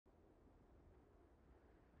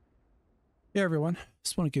Hey everyone,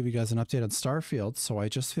 just want to give you guys an update on Starfield. So I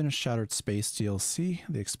just finished Shattered Space DLC,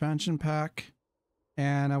 the expansion pack,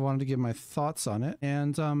 and I wanted to give my thoughts on it.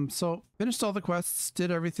 And so finished all the quests,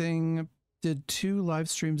 did everything, did 2 live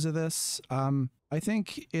streams of this. I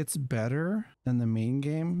think it's better than the main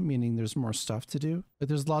game, meaning there's more stuff to do. But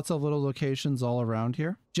there's lots of little locations all around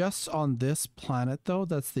here. Just on this planet though,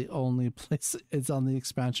 that's the only place it's on the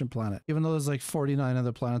expansion planet. Even though there's like 49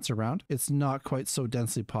 other planets around, it's not quite so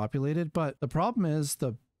densely populated. But the problem is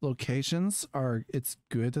the locations are, it's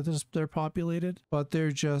good that they're populated, but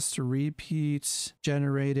they're just repeat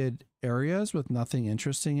generated areas with nothing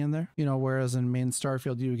interesting in there. You know, whereas in main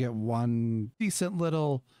Starfield, you get one decent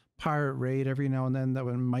little pirate raid every now and then that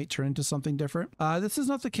might turn into something different. This is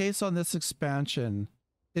not the case on this expansion.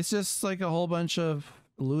 It's just like a whole bunch of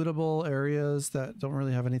lootable areas that don't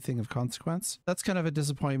really have anything of consequence. That's kind of a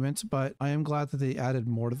disappointment, but I am glad that they added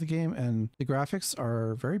more to the game, and the graphics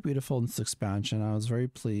are very beautiful in this expansion. I was very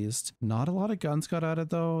pleased. Not a lot of guns got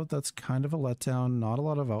added though. That's kind of a letdown. Not a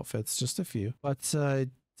lot of outfits, just a few. But it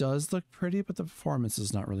does look pretty, but the performance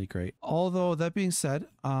is not really great. Although that being said,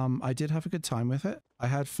 I did have a good time with it. I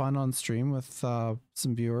had fun on stream with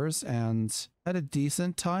some viewers and had a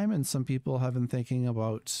decent time, and some people have been thinking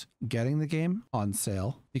about getting the game on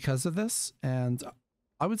sale because of this. And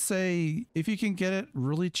I would say if you can get it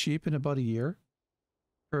really cheap in about a year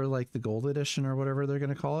for like the gold edition or whatever they're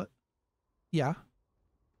going to call it, yeah.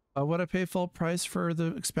 Would I pay full price for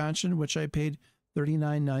the expansion, which I paid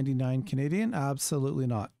 $39.99 Canadian? Absolutely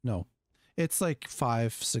not. No. It's like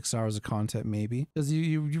 5-6 hours of content maybe, because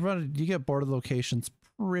you get bored of the locations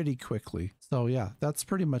pretty quickly. So yeah, that's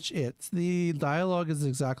pretty much it. The dialogue is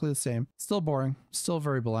exactly the same. Still boring, still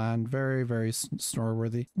very bland, very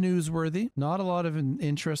snore-worthy, newsworthy. Not a lot of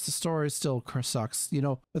interest. The story still sucks. You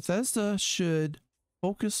know, Bethesda should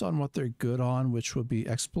focus on what they're good on, which would be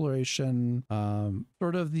exploration,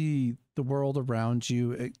 sort of the world around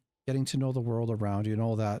you, getting to know the world around you and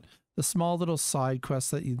all that. The small little side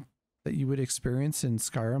quests that you would experience in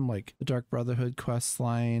Skyrim, like the Dark Brotherhood quest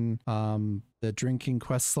line, the drinking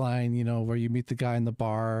quest line, you know, where you meet the guy in the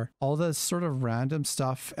bar, all this sort of random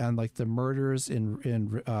stuff, and like the murders in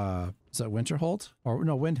is that Winterhold? Or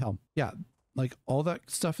no, Windhelm. Yeah, like all that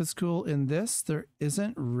stuff is cool. In this, there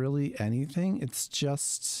isn't really anything. It's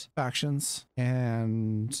just factions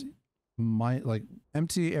and like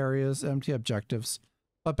empty areas, empty objectives.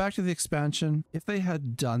 But back to the expansion, if they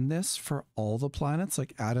had done this for all the planets,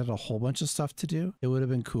 like added a whole bunch of stuff to do, it would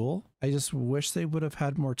have been cool. I just wish they would have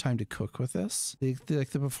had more time to cook with this. The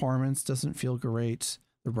performance doesn't feel great.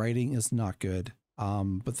 The writing is not good.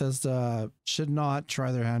 Bethesda should not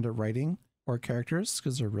try their hand at writing or characters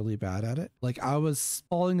because they're really bad at it. Like I was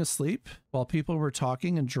falling asleep while people were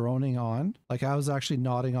talking and droning on. Like I was actually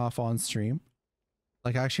nodding off on stream.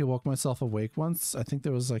 Like I actually woke myself awake once. I think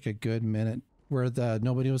there was like a good minute where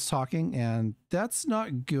nobody was talking, and that's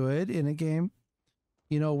not good in a game,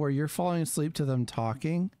 you know, where you're falling asleep to them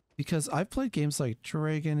talking. Because I've played games like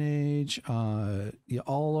Dragon Age, yeah,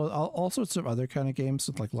 all sorts of other kind of games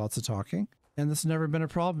with like lots of talking, and this has never been a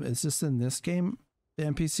problem. It's just in this game, the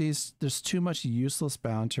NPCs, there's too much useless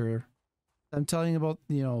banter. I'm telling you about,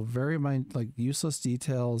 you know, like useless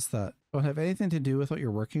details that don't have anything to do with what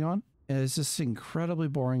you're working on. And it's just incredibly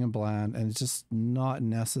boring and bland, and it's just not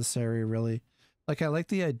necessary really. Like I like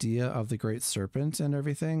the idea of the Great Serpent and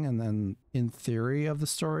everything, and then in theory of the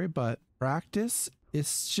story, but practice,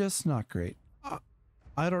 it's just not great.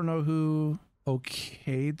 I don't know who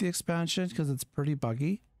okayed the expansion because it's pretty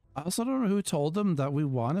buggy. I also don't know who told them that we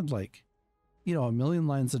wanted like, you know, 1,000,000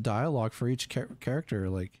 lines of dialogue for each character.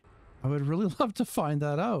 Like I would really love to find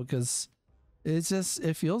that out, because it's just,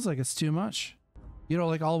 it feels like it's too much. You know,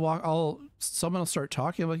 like someone will start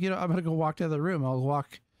talking, like, you know, I'm gonna go walk to the other room. I'll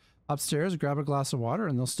walk upstairs, grab a glass of water,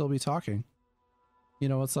 and they'll still be talking. You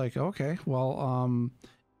know, it's like, okay, well,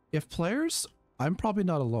 if players, I'm probably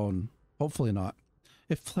not alone, hopefully not.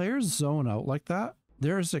 If players zone out like that,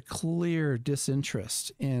 there's a clear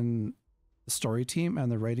disinterest in the story team and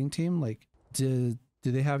the writing team. Like, do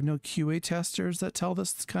they have no QA testers that tell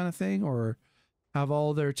this kind of thing, or have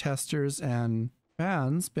all their testers and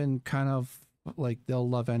fans been kind of like they'll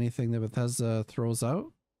love anything that Bethesda throws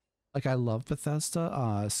out? Like I love Bethesda,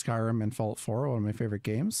 Skyrim and Fallout 4 are one of my favorite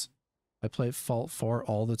games. I play Fallout 4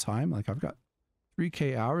 all the time. Like I've got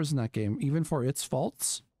 3K hours in that game, even for its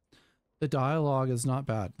faults. The dialogue is not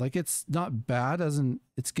bad. Like it's not bad as in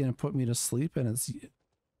it's gonna put me to sleep and it's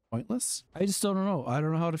pointless. I just don't know. I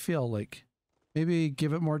don't know how to feel. Like maybe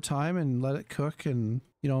give it more time and let it cook, and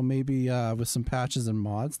you know, maybe with some patches and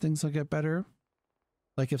mods, things will get better.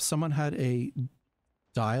 Like if someone had a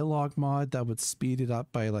dialogue mod that would speed it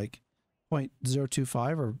up by like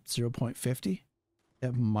 0.025 or 0.50.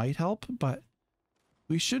 It might help, but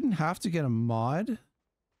we shouldn't have to get a mod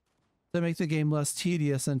to make the game less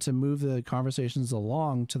tedious and to move the conversations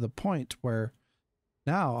along to the point where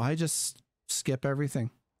now I just skip everything.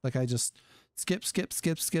 Like I just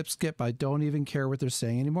skip. I don't even care what they're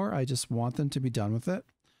saying anymore. I just want them to be done with it.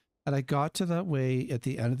 And I got to that way at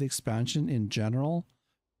the end of the expansion in general,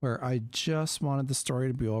 where I just wanted the story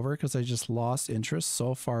to be over because I just lost interest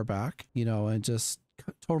so far back, you know, and just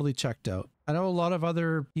totally checked out. I know a lot of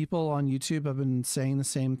other people on YouTube have been saying the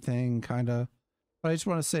same thing, kind of, but I just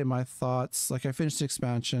want to say my thoughts. Like I finished the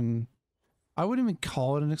expansion. I wouldn't even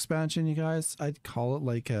call it an expansion, you guys. I'd call it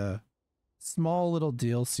like a small little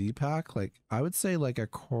DLC pack. Like I would say like a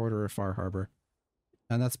quarter of Far Harbor.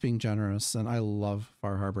 And that's being generous, and I love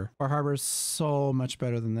Far Harbor. Far Harbor is so much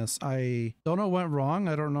better than this. I don't know what went wrong.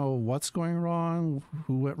 I don't know what's going wrong,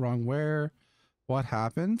 who went wrong where, what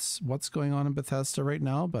happened, what's going on in Bethesda right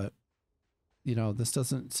now, but, you know, this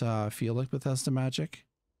doesn't feel like Bethesda magic.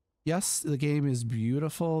 Yes, the game is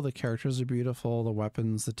beautiful. The characters are beautiful. The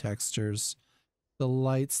weapons, the textures, the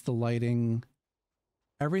lights, the lighting,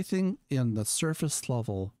 everything in the surface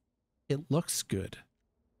level, it looks good.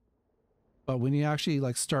 But when you actually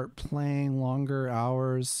like start playing longer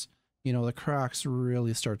hours, you know, the cracks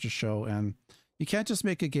really start to show, and you can't just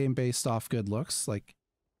make a game based off good looks. Like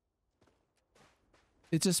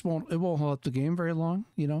it just won't hold up the game very long,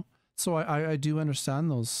 you know? So I do understand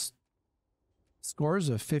those scores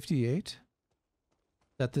of 58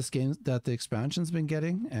 that that the expansion's been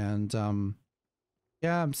getting. And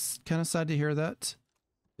yeah, I'm kind of sad to hear that.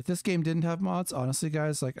 If this game didn't have mods, honestly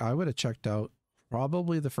guys, like I would have checked out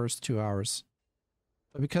probably the first 2 hours.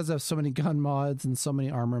 But because I have so many gun mods and so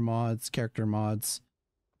many armor mods, character mods,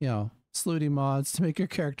 you know, sleuty mods to make your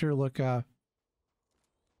character look, I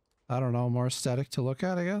don't know, more aesthetic to look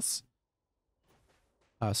at, I guess.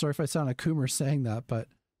 Sorry if I sound like Coomer saying that, but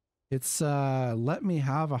it's let me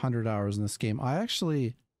have 100 hours in this game. I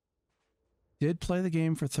actually did play the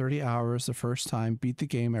game for 30 hours the first time, beat the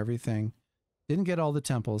game, everything. Didn't get all the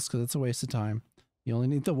temples because it's a waste of time. You only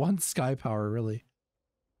need the one sky power, really.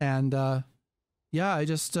 And yeah, I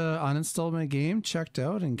just uninstalled my game, checked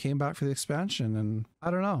out, and came back for the expansion. And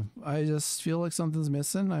I don't know. I just feel like something's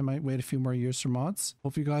missing. I might wait a few more years for mods.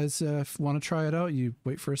 Hope you guys want to try it out. You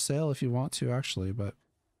wait for a sale if you want to, actually. But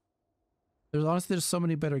there's so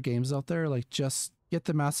many better games out there. Like, just get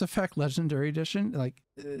the Mass Effect Legendary Edition. Like,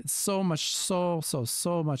 it's so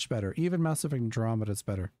much better. Even Mass Effect Andromeda is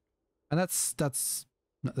better. And that's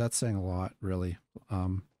saying a lot, really.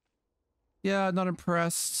 Yeah, not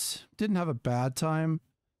impressed. Didn't have a bad time,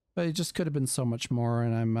 but it just could have been so much more.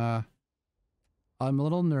 And I'm a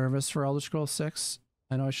little nervous for Elder Scrolls 6.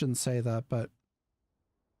 I know I shouldn't say that, but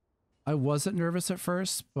I wasn't nervous at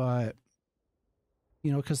first, but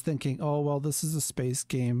you know, because thinking, oh well, this is a space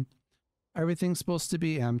game. Everything's supposed to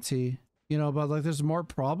be empty, you know, but like there's more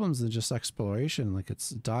problems than just exploration. Like it's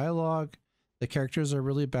dialogue. The characters are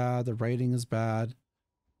really bad. The writing is bad.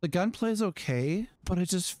 The gunplay is okay, but it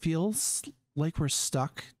just feels like we're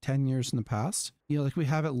stuck 10 years in the past. You know, like we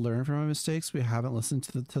haven't learned from our mistakes. We haven't listened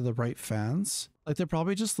to the right fans. Like they're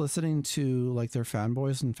probably just listening to like their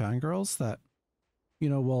fanboys and fangirls that, you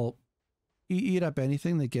know, will eat up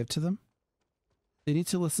anything they give to them. They need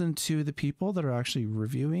to listen to the people that are actually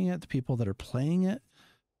reviewing it, the people that are playing it.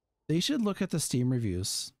 They should look at the Steam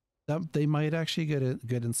reviews. That they might actually get a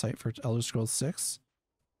good insight for Elder Scrolls 6.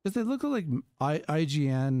 Because they look like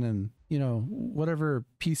IGN and, you know, whatever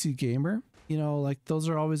PC gamer, you know, like those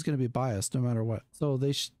are always going to be biased no matter what. So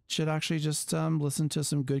they should actually just listen to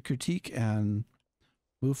some good critique and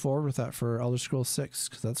move forward with that for Elder Scrolls 6,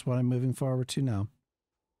 because that's what I'm moving forward to now.